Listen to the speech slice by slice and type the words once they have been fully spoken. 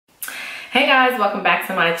Hey guys, welcome back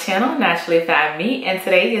to my channel, naturallyfabme, and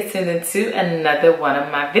today you're tuned into another one of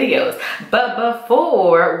my videos. But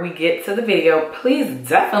before we get to the video, please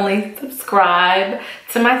definitely subscribe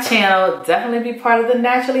to my channel. Definitely be part of the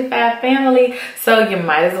Naturally Fab family. So you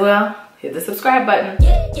might as well hit the subscribe button.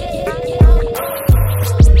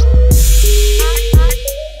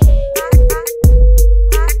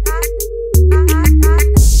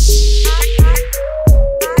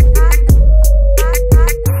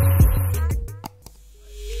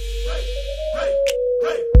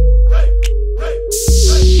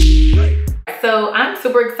 So I'm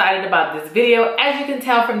super excited about this video. As you can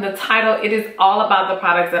tell from the title, it is all about the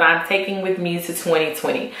products that I'm taking with me to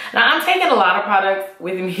 2020. Now I'm taking a lot of products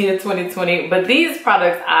with me to 2020, but these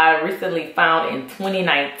products I recently found in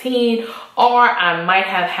 2019, or I might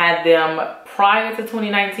have had them prior to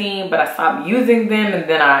 2019, but I stopped using them and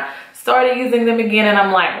then I started using them again and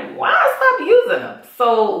I'm like, why I stop using them?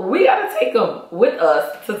 So we gotta take them with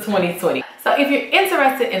us to 2020. So if you're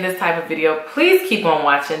interested in this type of video, please keep on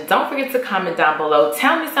watching. Don't forget to comment down below.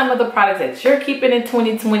 Tell me some of the products that you're keeping in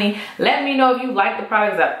 2020. Let me know if you like the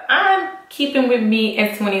products that I'm keeping with me in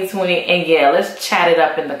 2020. And yeah, let's chat it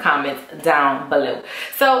up in the comments down below.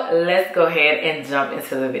 So let's go ahead and jump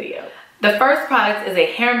into the video. The first product is a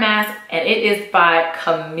hair mask and it is by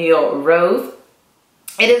Camille Rose.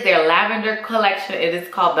 It is their lavender collection. It is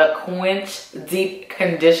called the Quench Deep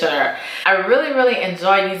Conditioner. I really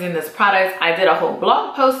enjoy using this product. I did a whole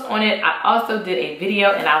blog post on it. I also did a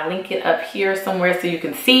video and I'll link it up here somewhere so you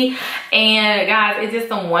can see. And guys, it did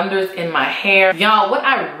some wonders in my hair. Y'all, what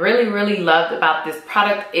I really loved about this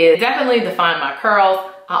product is definitely defined my curls.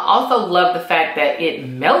 I also love the fact that it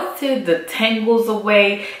melted the tangles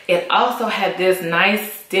away. It also had this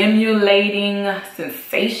nice stimulating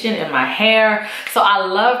sensation in my hair. So I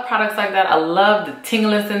love products like that. I love the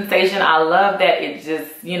tingling sensation. I love that it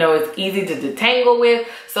just, you know, it's easy to detangle with.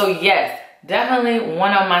 So yes, definitely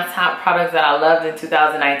one of my top products that I loved in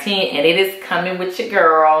 2019, and it is coming with your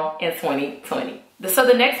girl in 2020. So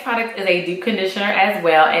the next product is a deep conditioner as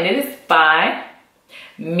well, and it is by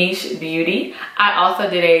Mish Beauty. I also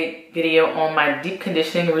did a video on my deep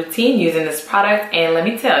conditioning routine using this product, and let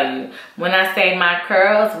me tell you, when I say my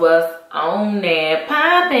curls was on there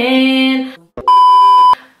popping.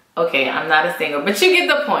 Okay, I'm not a singer, but you get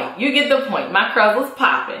the point. You get the point. My curls was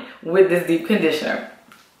popping with this deep conditioner.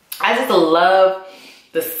 I just love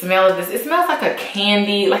the smell of this. It smells like a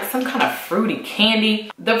candy, like some kind of fruity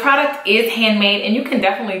candy. The product is handmade, and you can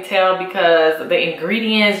definitely tell because the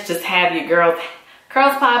ingredients just have your girls'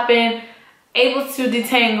 curls popping, able to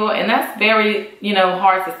detangle, and that's very, you know,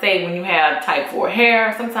 hard to say when you have type 4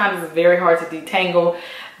 hair. Sometimes it's very hard to detangle,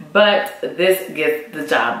 but this gets the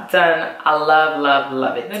job done. I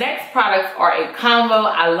love it. The next products are a combo.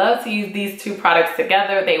 I love to use these two products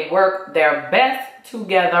together. They work their best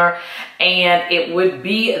together, and it would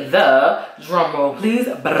be the, drum roll please,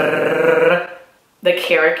 brrr, the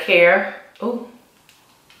Carrot Care. Oh,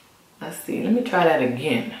 let's see, let me try that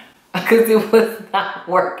again, because it was not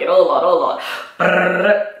working. Hold on.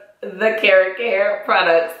 Brrr, the Carrot Care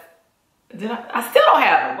products. I still don't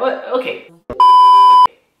have them, but okay.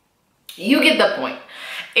 You get the point.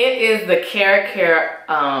 It is the Carrot Care,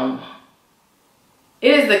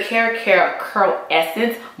 it is the Carrot Care Curl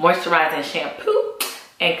Essence Moisturizing Shampoo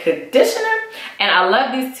and Conditioner. And I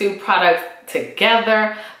love these two products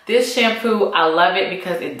together. This shampoo, I love it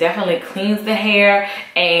because it definitely cleans the hair.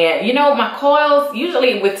 And you know, my coils,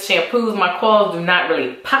 usually with shampoos, my coils do not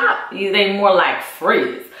really pop. They more like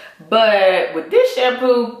frizz. But with this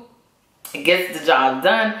shampoo, it gets the job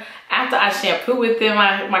done. After I shampoo with them,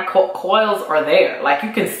 my coils are there. Like,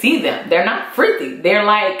 you can see them. They're not frizzy. They're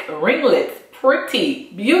like ringlets.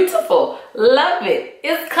 Pretty, beautiful, love it.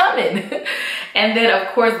 It's coming. And then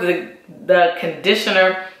of course the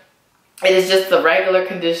conditioner. It is just the regular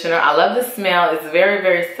conditioner. I love the smell. It's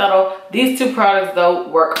very subtle. These two products though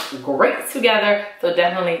work great together, so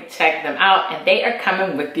definitely check them out, and they are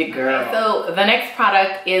coming with your girl. So the next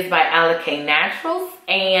product is by Alake Naturals,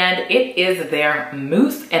 and it is their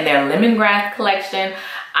mousse and their lemongrass collection.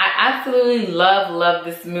 I absolutely love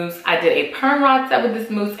this mousse. I did a perm rod set with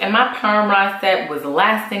this mousse, and my perm rod set was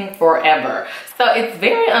lasting forever. So it's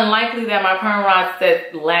very unlikely that my perm rod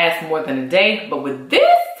set lasts more than a day, but with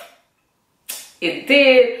this, it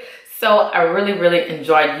did. So I really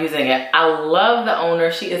enjoyed using it. I love the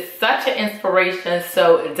owner. She is such an inspiration.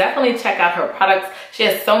 So definitely check out her products. She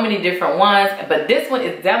has so many different ones, but this one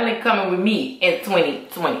is definitely coming with me in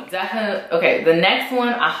 2020. Definitely. Okay, the next one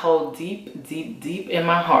I hold deep in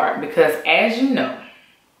my heart because, as you know,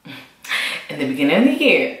 in the beginning of the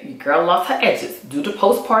year, your girl lost her edges due to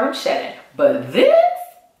postpartum shedding. But this,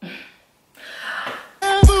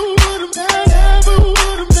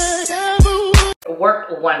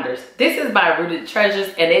 wonders. This is by Rooted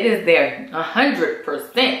Treasures, and it is their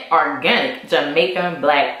 100% organic Jamaican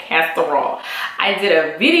black castor oil. I did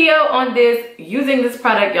a video on this using this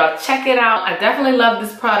product. Y'all check it out. I definitely love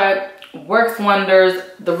this product. Works wonders.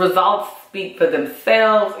 The results speak for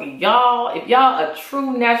themselves. Y'all, if y'all a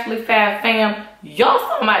true Naturally Fab fam, y'all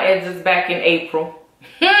saw my edges back in April.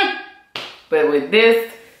 But with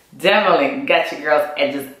this, definitely got your girl's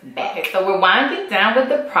edges back. Okay, so we're winding down with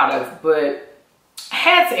the products, but I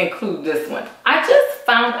had to include this one. I just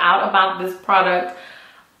found out about this product.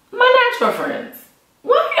 My natural friends,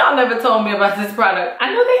 why y'all never told me about this product?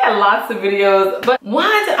 I know they had lots of videos, but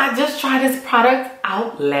why did I just try this product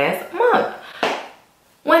out last month?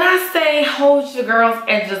 When I say hold your girl's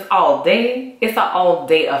edges all day, it's an all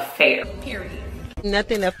day affair. Period.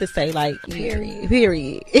 Nothing left to say, like, period.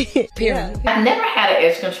 Period. Yeah. I've never had an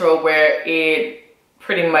edge control where it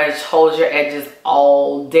pretty much holds your edges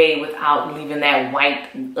all day without leaving that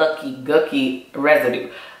white gucky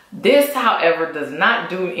residue. This, however, does not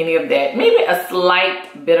do any of that. Maybe a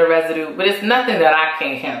slight bit of residue, but it's nothing that I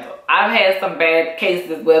can't handle. I've had some bad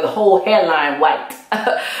cases where the whole hairline white.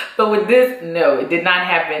 But with this, no, it did not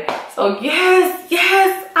happen. So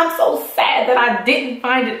yes, I'm so sad that I didn't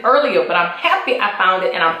find it earlier, but I'm happy I found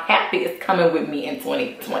it, and I'm happy it's coming with me in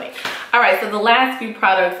 2020. All right, so the last few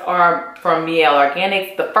products are from Miel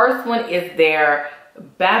Organics. The first one is their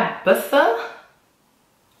Babasa,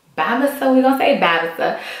 we're gonna say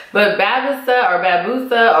Babasa, but Babasa or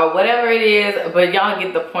Babusa or whatever it is, but y'all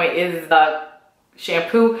get the point. It is the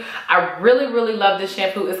shampoo. I really love this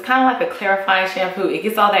shampoo. It's kind of like a clarifying shampoo. It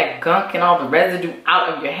gets all that gunk and all the residue out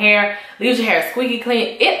of your hair, leaves your hair squeaky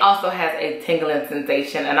clean. It also has a tingling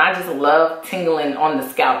sensation, and I just love tingling on the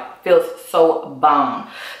scalp. Feels so bomb.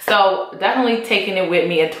 So definitely taking it with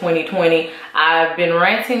me in 2020. I've been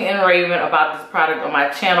ranting and raving about this product on my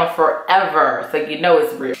channel forever, so you know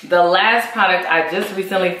it's real. The last product I just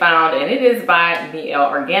recently found, and it is by Miel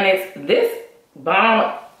Organics. This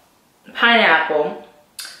bomb pineapple,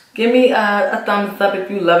 give me a thumbs up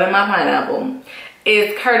if you loving my pineapple,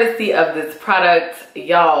 is courtesy of this product.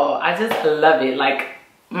 Y'all, I just love it. Like,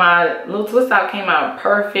 my little twist out came out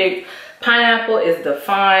perfect. Pineapple is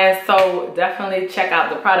defined, so definitely check out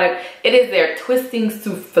the product. It is their twisting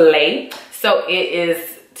souffle, so it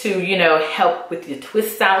is to, you know, help with your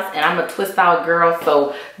twist outs, and I'm a twist out girl,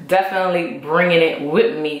 so definitely bringing it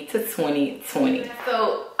with me to 2020.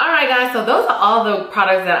 So all right guys, so those are all the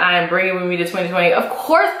products that I am bringing with me to 2020. Of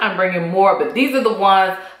course I'm bringing more, but these are the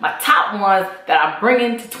ones, my top ones that I'm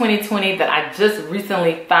bringing to 2020 that I just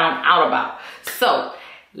recently found out about. So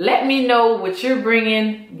let me know what you're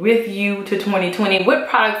bringing with you to 2020. What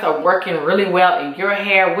products are working really well in your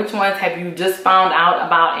hair? Which ones have you just found out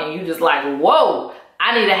about and you just like, whoa,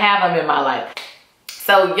 I need to have them in my life.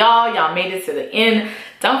 So y'all made it to the end.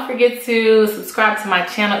 Don't forget to subscribe to my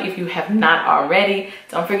channel if you have not already.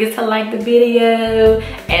 Don't forget to like the video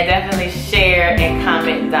and definitely share and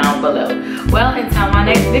comment down below. Well, until my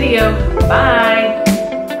next video, bye.